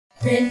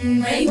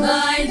பெண்மை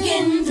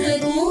வாழ்கின்ற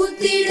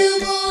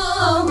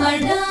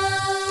கூத்திடுவோமடா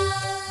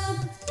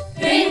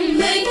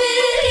பெண்மை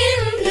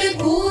என்று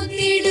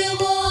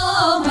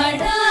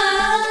கூத்திடுவோமடா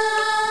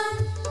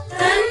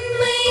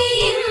தன்மை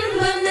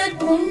இன்பனர்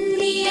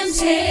புண்ணியம்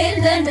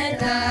சேர்ந்தனர்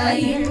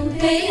தாயின்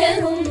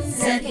பெயரும்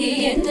சகி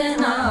என்ற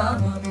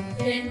நாமம்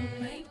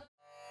பெண்மை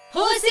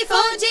होसी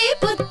फौजी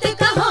पुत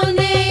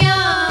कहोने आ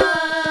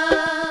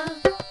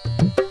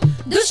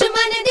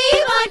दुश्मन दी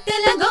वाट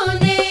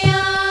लगोने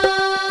आ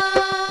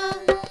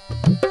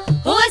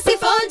होसी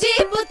फौजी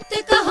पुत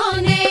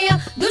कहोने आ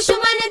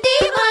दुश्मन दी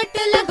वाट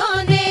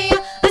लगोने आ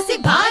असी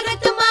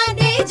भारत मां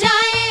दे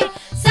जाए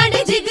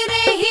साडे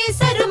जिगरे ही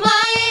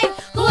सरमाए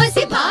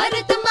होसी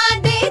भारत मां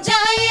दे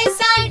जाए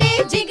साडे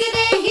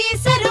जिगरे ही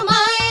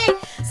सरमाए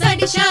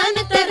साडी शान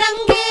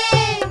तरंगे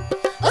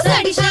ओ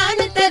साडी शान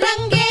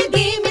तरंगे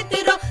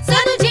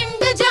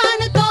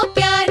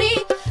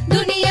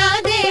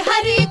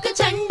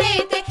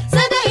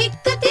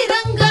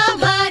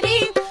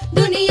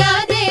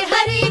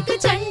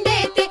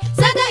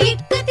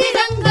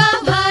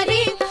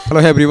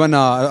Hello everyone,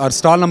 our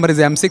stall number is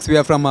M6. We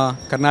are from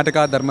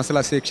Karnataka,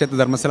 Dharmasthala, Shri Kshetra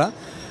Dharmasthala.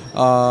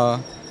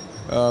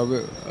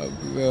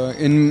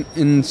 In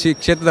Shri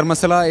Kshetra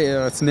Dharmasthala,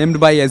 it's named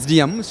by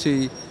SDM,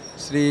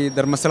 Shri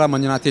Dharmasthala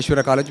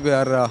Manjunatheshwara College. We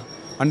are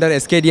under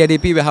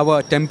SKDIDP. We have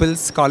temples,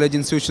 college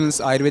institutions,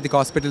 Ayurvedic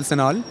hospitals and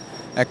all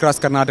across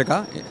Karnataka.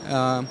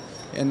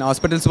 In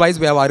hospitals wise,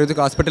 we have Ayurvedic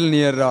hospital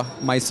near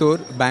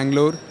Mysore,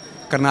 Bangalore,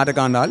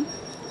 Karnataka and all.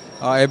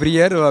 Every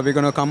year we're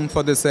going to come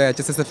for this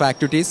HSSF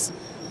activities.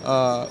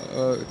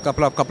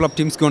 Couple of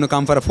teams going to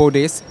come for 4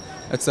 days.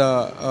 It's a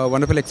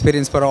wonderful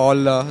experience for all.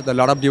 The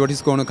lot of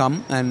devotees going to come,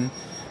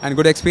 and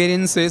good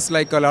experience is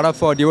like a lot of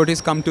devotees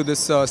come to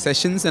this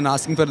sessions and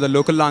asking for the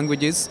local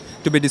languages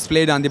to be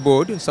displayed on the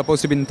board,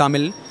 supposed to be in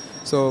Tamil.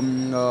 So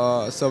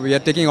we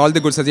are taking all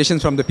the good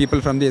suggestions from the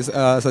people from this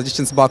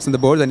suggestions box on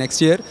the board. The next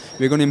year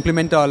we're going to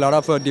implement a lot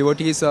of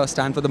devotees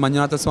stand for the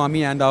Manjunatha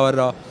Swami, and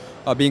our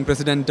being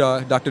President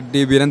Dr.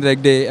 D. Virendra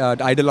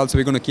Hegde idol also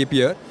we're going to keep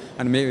here,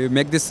 and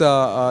make this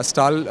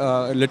stall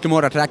a little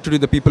more attractive to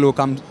the people who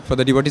come for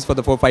the devotees for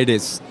the 4-5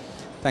 days.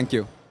 Thank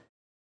you.